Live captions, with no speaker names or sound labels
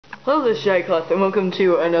Hello, this is Shycloth, and welcome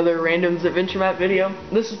to another Randoms Adventure Map video.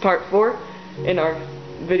 This is part 4 in our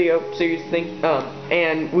video series thing,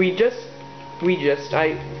 and we just figured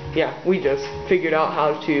out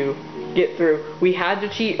how to get through. We had to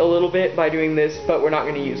cheat a little bit by doing this, but we're not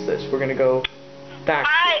going to use this. We're going to go back.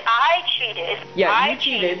 I cheated. Yeah, you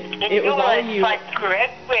cheated. It was all you. Find the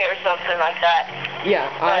correct way or something like that. Yeah,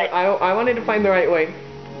 I wanted to find the right way,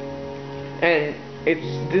 and it's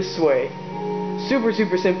this way. Super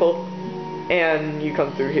simple, and you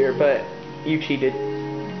come through here, but you cheated.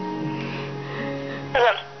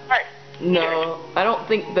 No, I don't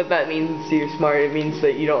think that means you're smart. It means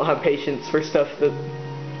that you don't have patience for stuff that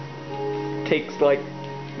takes like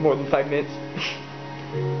more than 5 minutes.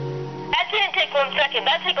 That didn't take 1 second.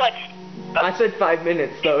 That took like. I said 5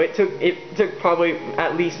 minutes though. It took probably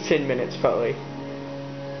at least 10 minutes probably.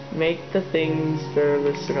 Make the things that are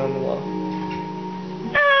listed on the wall.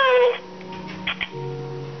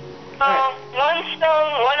 Right. 1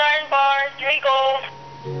 stone, 1 iron bar, 3 gold.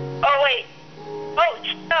 Oh wait. Oh,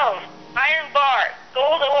 stone, iron bar,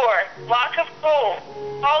 gold ore, block of gold,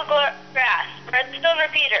 tall grass, redstone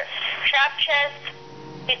repeater, trap chest,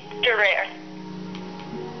 it's rare.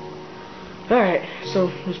 Alright,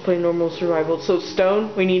 so let's play normal survival. So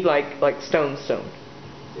stone, we need like stone.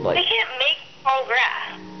 Like, we can't make tall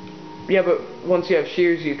grass. Yeah, but once you have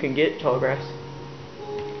shears you can get tall grass.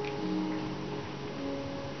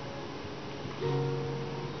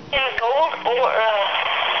 In gold or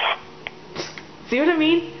See what I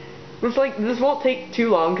mean? It's like, this won't take too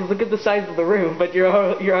long because look at the size of the room, but you're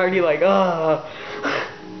already like, ah.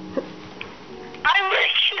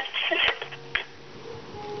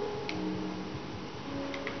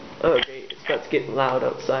 Okay, it's about to get loud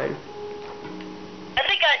outside. I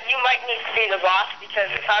think you might need to be the boss,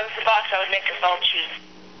 because if I was the boss, I would make us all cheat.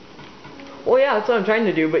 Well, yeah, that's what I'm trying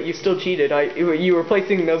to do, but you still cheated. You were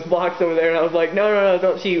placing those blocks over there, and I was like, no,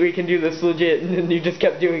 don't cheat, we can do this legit, and then you just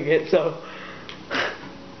kept doing it, so...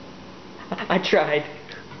 I tried.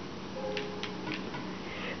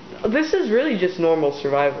 This is really just normal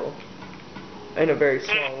survival. In a very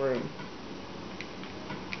small room.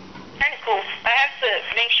 Kinda cool. I have to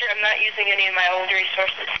make sure I'm not using any of my old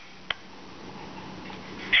resources.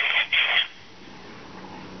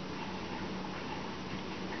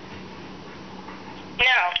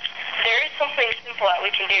 Now, there is something simple that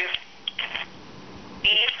we can do.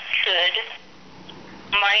 We could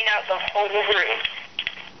mine out the whole room.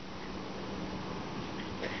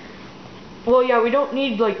 Well, yeah, we don't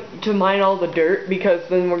need, like, to mine all the dirt, because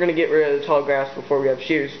then we're gonna get rid of the tall grass before we have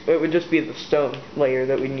shears. It would just be the stone layer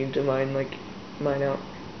that we need to mine out.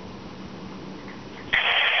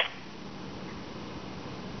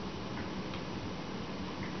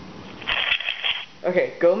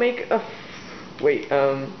 Okay, go make a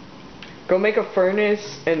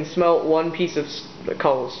furnace and smelt 1 piece of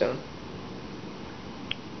cobblestone.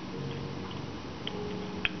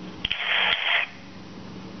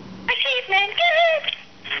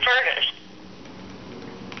 Furnace.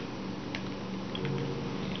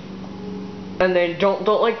 And then don't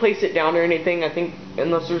like place it down or anything. I think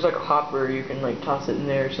unless there's like a hopper, you can like toss it in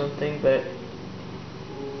there or something. But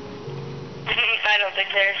I don't think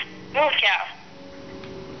there's. Move, cow.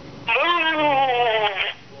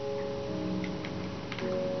 Move.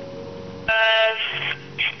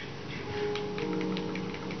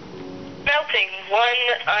 Melting 1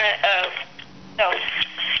 no.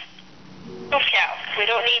 Move, cow. We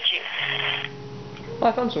don't need you. Oh,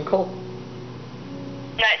 I found some coal.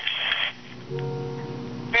 Nice.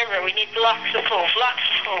 Remember, we need blocks of coal. Blocks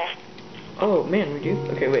of coal. Oh man, we do?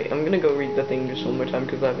 Okay, wait. I'm gonna go read the thing just one more time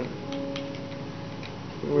because I haven't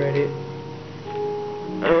read it.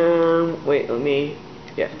 Wait, let me.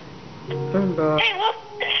 Yeah. Hey, look,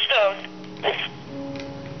 stone.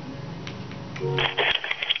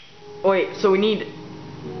 Wait, so we need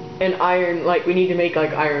an iron. Like, we need to make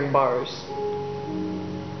like iron bars.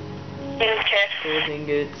 Okay. Gold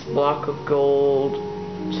ingots, block of gold,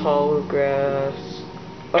 tall grass.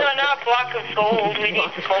 No, not block of gold. We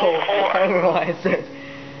need gold ore. I don't know why I said.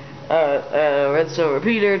 Redstone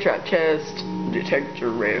repeater, trap chest, detector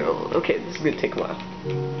rail. Okay, this is gonna take a while.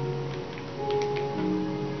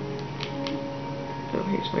 Oh,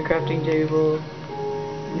 here's my crafting table.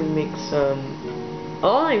 I'm gonna make some.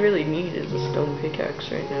 All I really need is a stone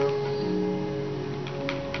pickaxe right now.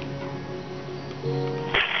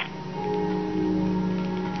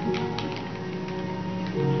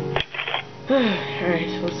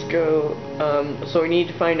 Alright, let's go. So we need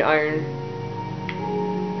to find iron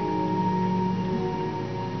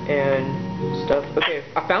and stuff. Okay,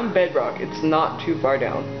 I found bedrock. It's not too far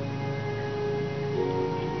down.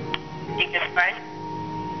 Think it's fine?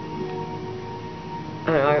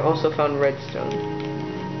 I also found redstone.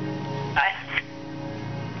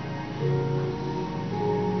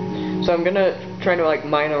 So I'm gonna try to like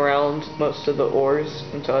mine around most of the ores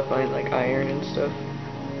until I find like iron and stuff.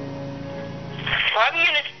 Well, I'm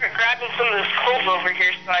gonna start grabbing some of this coal over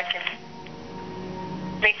here so I can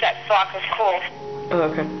make that block of coal. Oh,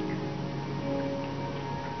 okay.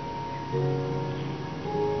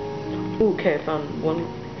 Ooh, okay, I found one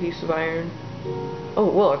piece of iron. Oh,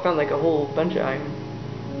 well, I found like a whole bunch of iron.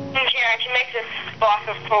 Okay, I can make this block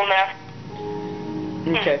of coal now.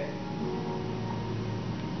 Okay.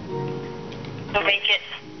 So make it.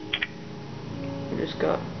 I just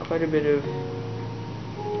got quite a bit of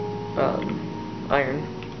iron.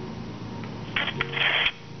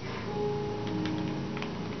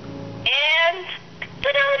 And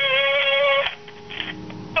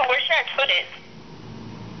oh, where should I put it?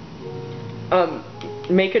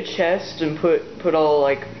 Make a chest and put all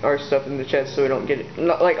like our stuff in the chest so we don't get it,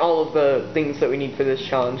 not like all of the things that we need for this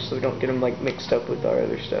challenge, so we don't get them like mixed up with our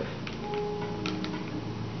other stuff.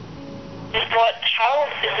 What? How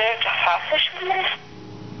is there a hostage from this?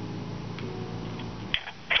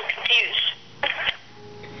 I'm confused.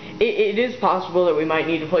 It is possible that we might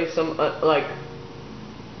need to place some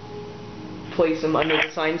place them under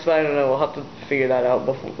the signs, but I don't know. We'll have to figure that out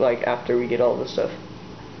before, like after we get all the stuff.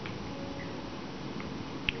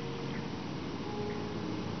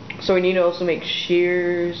 So we need to also make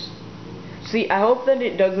shears. See, I hope that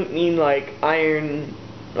it doesn't mean like iron,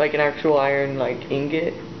 like an actual iron like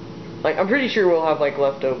ingot. Like I'm pretty sure we'll have like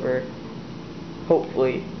leftover.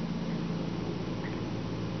 Hopefully.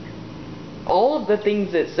 All of the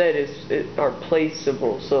things it said are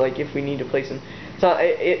placeable. So like if we need to place them, so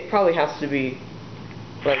it probably has to be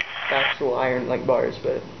like actual iron like bars,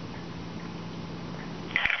 but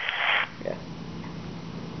yeah.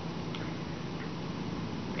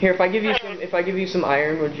 Here, if I give you some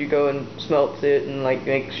iron, would you go and smelt it and like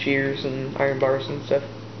make shears and iron bars and stuff?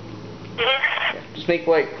 Yeah, just make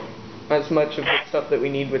like as much of the stuff that we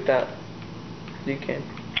need with that as you can.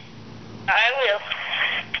 I will.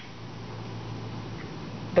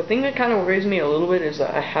 The thing that kind of worries me a little bit is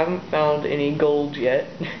that I haven't found any gold yet.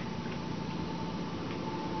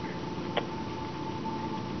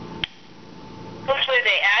 Hopefully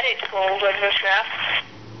they added gold in this map.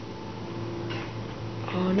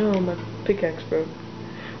 Oh no, my pickaxe broke.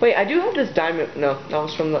 Wait, I do have this diamond. No, that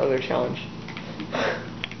was from the other challenge.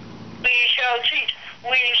 We shall cheat.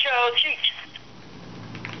 We shall cheat.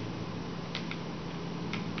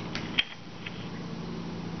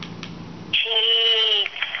 Cheat.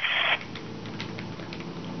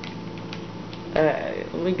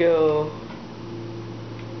 Alright, let me go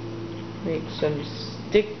make some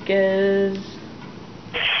stickers.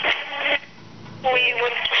 We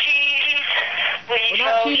will cheat. We We're shall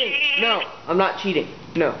not cheating. cheat. No, I'm not cheating.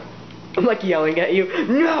 No. I'm like yelling at you.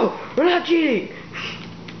 No, we're not cheating.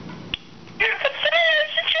 You're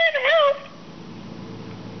trying to help.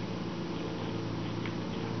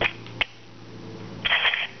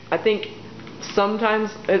 I think sometimes,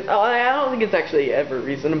 I don't think it's actually ever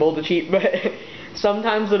reasonable to cheat, but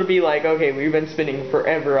sometimes it'll be like, okay, we've been spending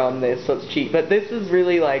forever on this, let's cheat. But this is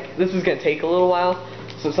really like, this is going to take a little while,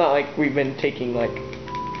 so it's not like we've been taking like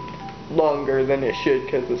longer than it should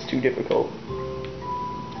because it's too difficult.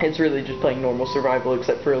 It's really just playing normal survival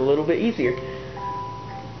except for a little bit easier.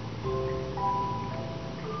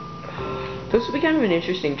 This would be kind of an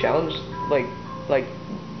interesting challenge, like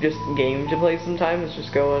just game to play sometimes,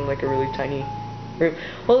 just go in like a really tiny room.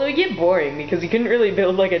 Well, it would get boring because you couldn't really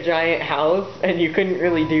build like a giant house and you couldn't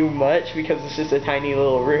really do much because it's just a tiny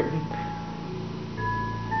little room.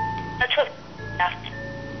 That's what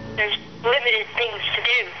there's limited things to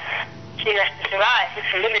do. So you have to survive with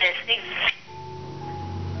limited things.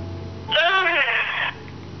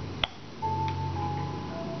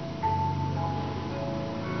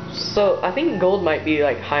 So I think gold might be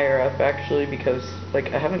like higher up actually because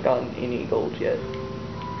like I haven't gotten any gold yet.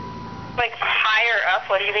 Like higher up?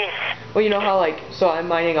 What do you mean? Well, you know how like, so I'm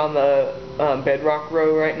mining on the bedrock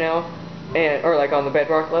row right now, and or like on the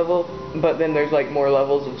bedrock level, but then there's like more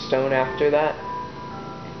levels of stone after that.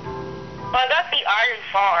 Well, I got the iron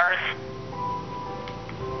bar.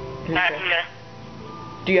 Okay.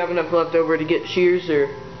 Do you have enough left over to get shears or?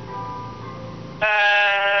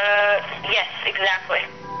 Yes, exactly.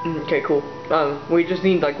 Okay, cool. We just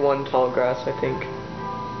need like one tall grass, I think.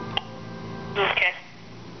 Okay.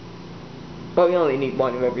 But we only need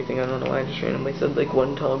one of everything. I don't know why I just randomly said like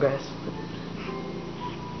one tall grass.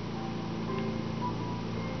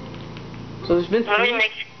 So there's been Let me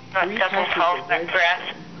make three double patches tall of red.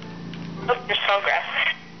 grass. Oh, there's tall grass.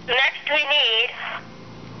 Next we need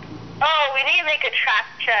Oh, we need to make a trap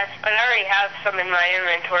chest, but I already have some in my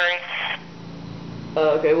inventory.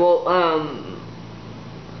 Okay, well,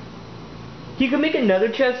 you can make another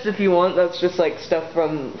chest if you want. That's just like stuff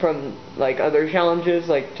from like other challenges,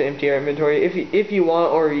 like to empty our inventory. If you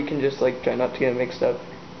want, or you can just like try not to get mixed up.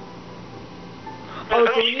 Oh,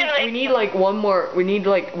 so we need like one more. We need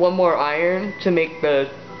like one more iron to make the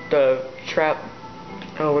trap.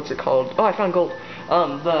 Oh, what's it called? Oh, I found gold.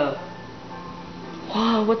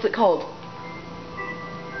 What's it called?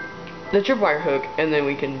 The tripwire hook, and then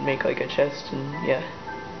we can make like a chest, and yeah.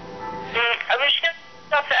 I'm just gonna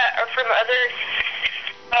stuff that are from other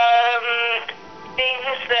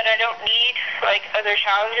things that I don't need, like other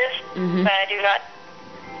challenges that I do not.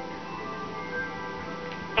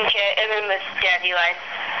 Okay, and then this dandy line.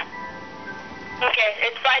 Okay,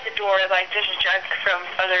 it's by the door, like this is junk from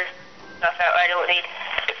other stuff that I don't need.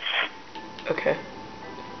 Okay.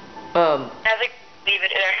 I think leave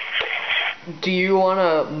it there. Do you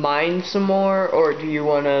wanna mine some more, or do you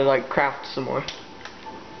wanna like craft some more?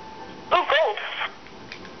 Oh, gold.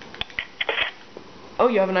 Oh,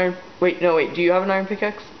 you have an iron. Wait, no, wait. Do you have an iron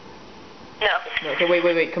pickaxe? No. Okay,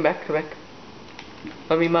 wait. Come back.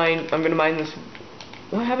 Let me mine. I'm gonna mine this.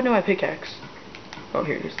 What happened to my pickaxe? Oh,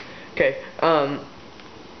 here it is. Okay.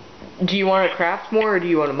 Do you want to craft more, or do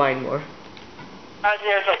you want to mine more? I was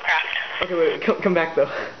gonna go craft. Okay, wait. Come back though,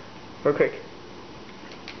 real quick.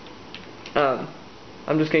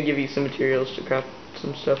 I'm just gonna give you some materials to craft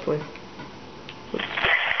some stuff with. Oops.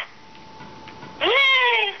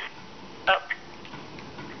 Yay! Oh.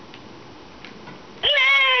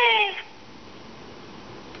 Yay!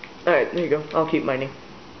 Alright, there you go. I'll keep mining.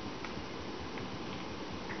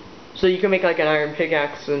 So you can make like an iron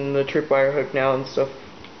pickaxe and the tripwire hook now and stuff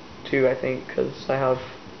too, I think, because I have...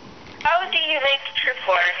 How do you make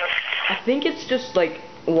tripwire hook? I think it's just like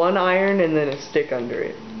one iron and then a stick under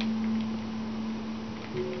it.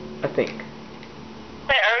 I think.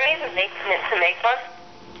 Wait, are we even making it to make one?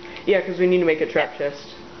 Yeah, because we need to make a trap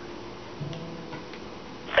chest.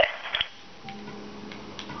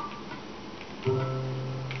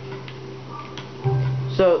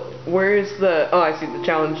 So, where is the... Oh, I see. The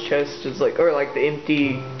challenge chest is like... Or like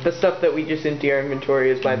the stuff that we just empty our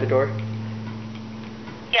inventory is by the door.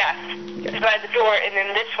 Yeah. It's by the door, and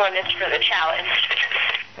then this one is for the challenge.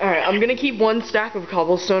 Alright, I'm gonna keep one stack of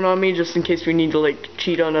cobblestone on me just in case we need to like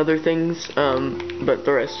cheat on other things. But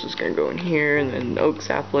the rest is gonna go in here, and then oak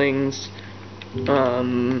saplings.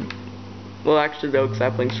 Well, actually the oak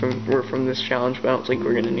saplings were from this challenge, but I don't think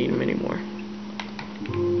we're gonna need them anymore.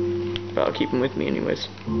 But I'll keep them with me anyways.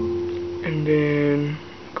 And then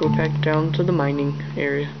go back down to the mining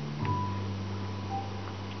area.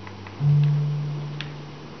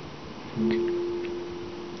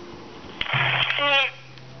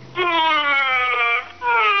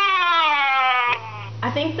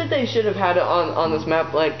 I think that they should have had it on this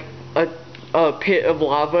map like a pit of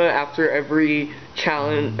lava after every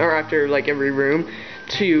challenge, or after like every room,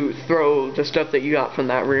 to throw the stuff that you got from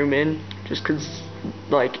that room in, just cause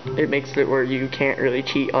like it makes it where you can't really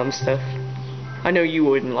cheat on stuff. I know you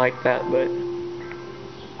wouldn't like that, but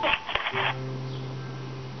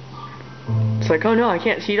it's like, oh no, I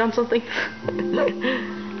can't cheat on something.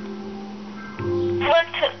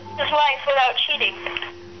 What's life without cheating?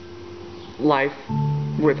 Life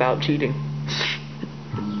without cheating.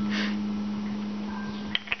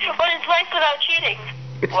 What is life without cheating?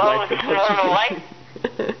 It's well, life it's without normal cheating.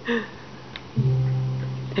 life.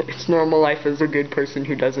 It's normal life as a good person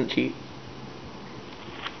who doesn't cheat.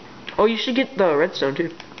 Oh, you should get the redstone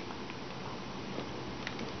too.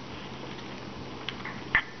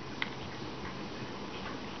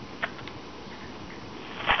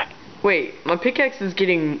 Wait, my pickaxe is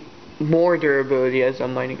getting more durability as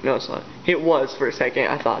I'm mining. No, it's not. It was for a second.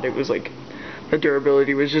 I thought it was like the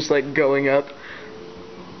durability was just like going up.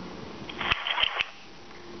 I'm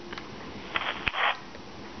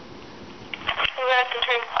gonna have to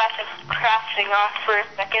turn classic crafting off for a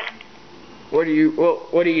second. What do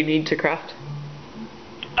you need to craft?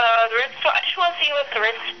 The redstone. I just want to see what the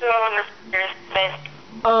redstone is.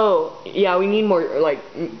 Oh, yeah, we need more, like,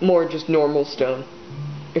 more just normal stone.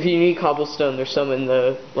 If you need cobblestone, there's some in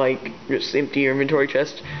the, like, just empty your inventory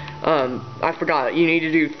chest. I forgot, you need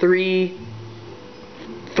to do three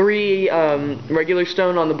regular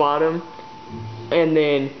stone on the bottom, and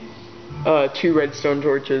then, 2 redstone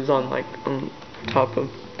torches on, like, on top of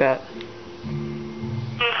that.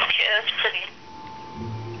 Okay, that's pretty.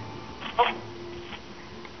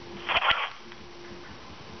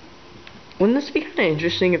 Wouldn't this be kind of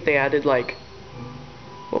interesting if they added, like,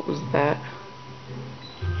 what was that?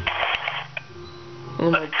 Oh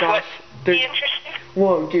my gosh. Be interesting?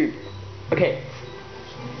 Whoa, dude. Okay.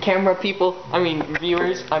 Camera people,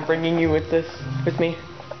 viewers, I'm bringing you with me.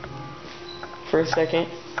 For a second.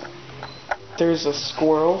 There's a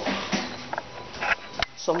squirrel.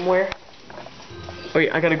 Somewhere.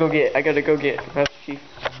 Wait, I gotta go get Master Chief.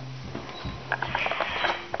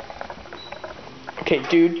 Okay,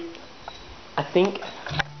 dude. I think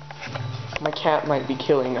my cat might be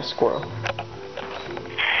killing a squirrel.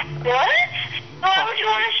 What? Why would you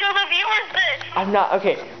want to show the viewers this? I'm not,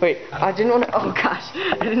 okay, wait, I didn't want to, oh gosh,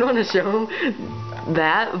 I didn't want to show them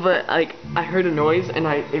that, but, like, I heard a noise, and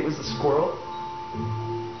it was a squirrel.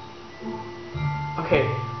 Okay,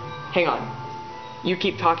 hang on. You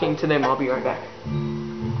keep talking to them, I'll be right back.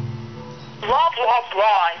 Blah, blah,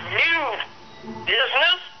 blah, new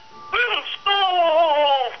business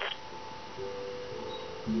installed.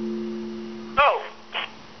 Oh.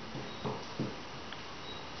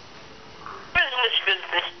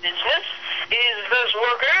 Business. Is this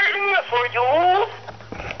working for you?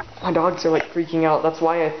 My dogs are like freaking out. That's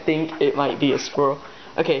why I think it might be a squirrel.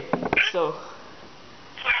 Okay, so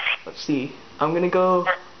let's see. I'm gonna go.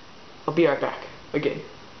 I'll be right back again.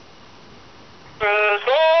 Business.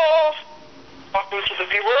 Talking to the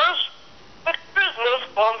viewers. The business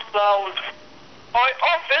bumps out. My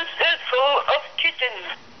office is full of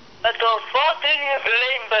kittens that are farting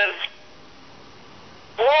rainbows.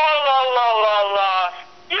 La la la la la.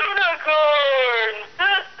 Unicorn!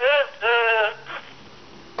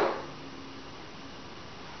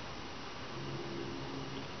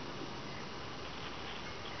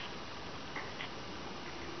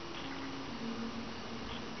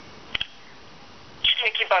 Just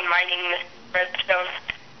gonna keep on mining this redstone.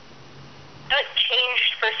 That changed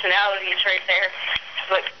personalities right there.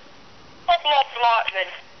 It's like, blah blah blah, and then,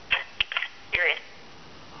 period.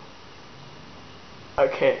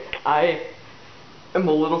 Okay, I am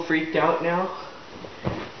a little freaked out now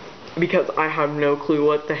because I have no clue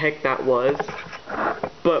what the heck that was,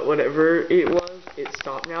 but whatever it was, it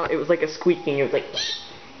stopped now. It was like a squeaking. It was like,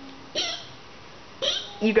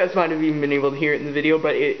 you guys might have even been able to hear it in the video,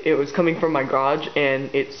 but it was coming from my garage, and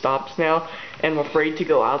it stops now, and I'm afraid to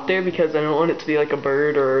go out there because I don't want it to be like a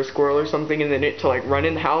bird or a squirrel or something, and then it to like run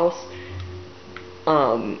in the house.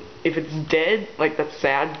 If it's dead, like, that's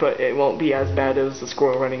sad, but it won't be as bad as the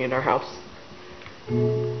squirrel running in our house.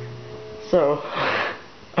 So,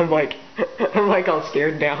 I'm like all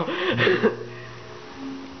scared now. I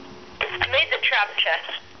made the trap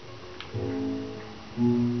chest.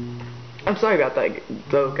 I'm sorry about that,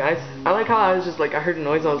 though, guys. I like how I was just like, I heard a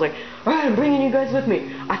noise, and I was like, alright, I'm bringing you guys with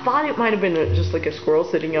me. I thought it might have been just like a squirrel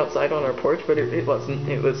sitting outside on our porch, but it wasn't.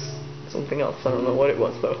 It was something else. I don't know what it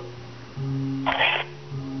was, though.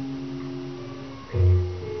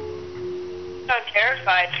 I'm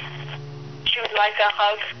terrified. She would like a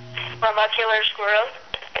hug from a killer squirrel.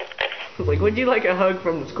 Like, would you like a hug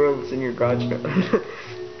from the squirrel that's in your garage? I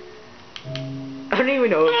don't even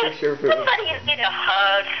know for sure if it was. Somebody need a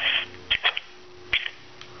hug.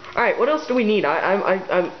 Alright, what else do we need?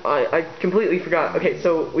 I completely forgot. Okay,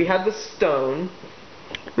 so we have the stone.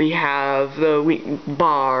 We have the wheat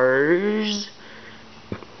bars.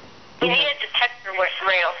 We need a detector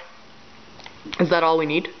rail. Is that all we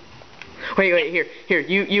need? Wait, here,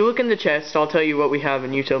 you look in the chest, I'll tell you what we have,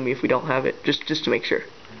 and you tell me if we don't have it, just to make sure.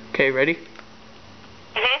 Okay, ready?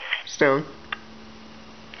 Stone.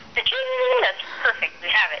 That's perfect, we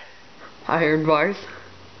have it. Iron bars.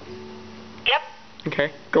 Yep.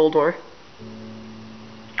 Okay, gold ore.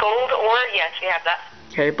 Gold ore, yes, we have that.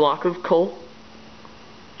 Okay, block of coal.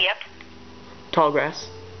 Yep. Tall grass.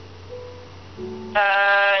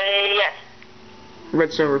 Yes.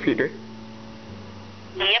 Redstone repeater.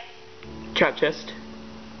 Yep. Trap chest.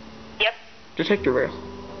 Yep. Detector rail.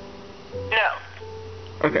 No.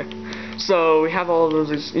 Okay. So we have all of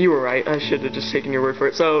those. You were right. I should have just taken your word for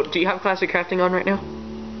it. So, do you have classic crafting on right now?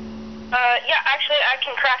 Yeah, actually, I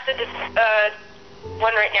can craft it,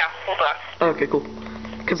 one right now. Hold on. Okay, cool.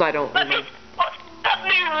 Because I don't. Let me work.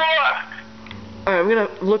 Alright, I'm gonna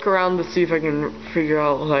look around to see if I can figure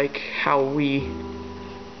out, like, how we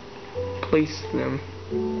place them.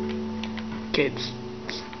 Kids.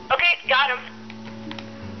 Okay, got him.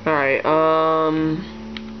 Alright,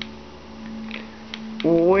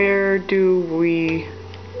 where do we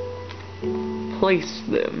place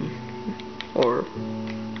them? Or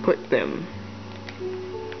put them?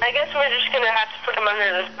 I guess we're just gonna have to put them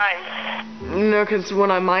under the sign. No, because when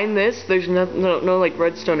I mine this, there's no like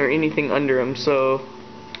redstone or anything under them, so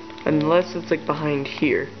unless it's like behind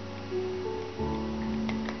here.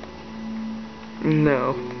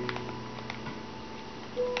 No.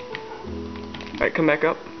 Alright, come back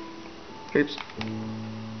up. Oops.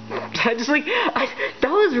 That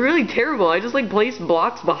was really terrible. I just like placed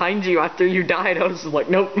blocks behind you after you died. I was just like,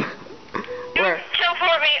 nope. Where?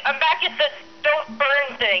 Teleport me. I'm back at the don't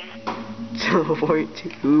burn thing. Teleport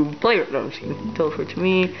to player. No, I'm just kidding. Teleport to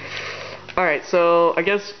me. Alright, so I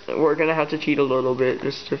guess we're gonna have to cheat a little bit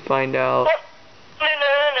just to find out.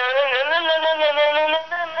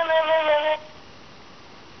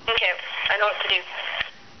 Okay, I know what to do.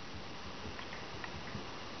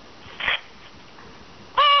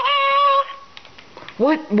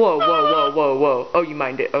 What? Whoa. Oh, you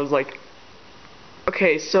mined it. I was like,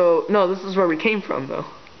 okay, so, no, this is where we came from, though,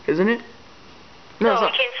 isn't it? No, it's we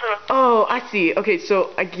not. came from... Oh, I see. Okay,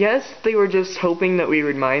 so I guess they were just hoping that we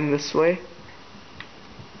would mine this way.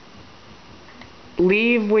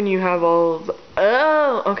 Leave when you have all the...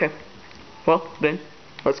 Oh, okay. Well, then,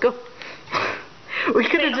 let's go. We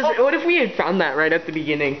could have just... What if we had found that right at the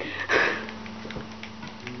beginning?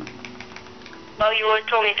 Well, you would have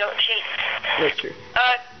told me don't cheat. That's true.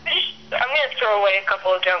 I'm gonna throw away a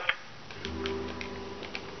couple of junk.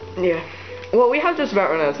 Yeah. Well, we have just about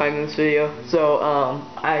run out of time in this video, so,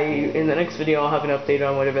 in the next video I'll have an update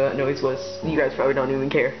on whatever that noise was. You guys probably don't even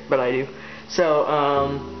care, but I do. So,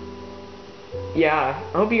 yeah,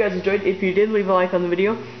 I hope you guys enjoyed. If you did, leave a like on the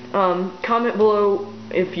video. Comment below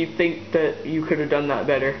if you think that you could have done that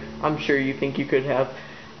better. I'm sure you think you could have.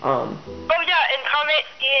 Oh yeah, and comment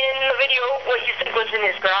in the video what you think was in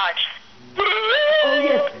his garage. Oh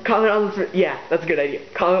yes, comment on the, yeah, that's a good idea.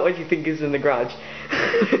 Comment what you think is in the garage.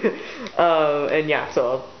 And yeah,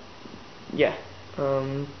 so, yeah.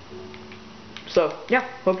 So, yeah,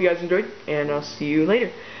 hope you guys enjoyed, and I'll see you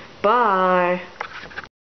later. Bye!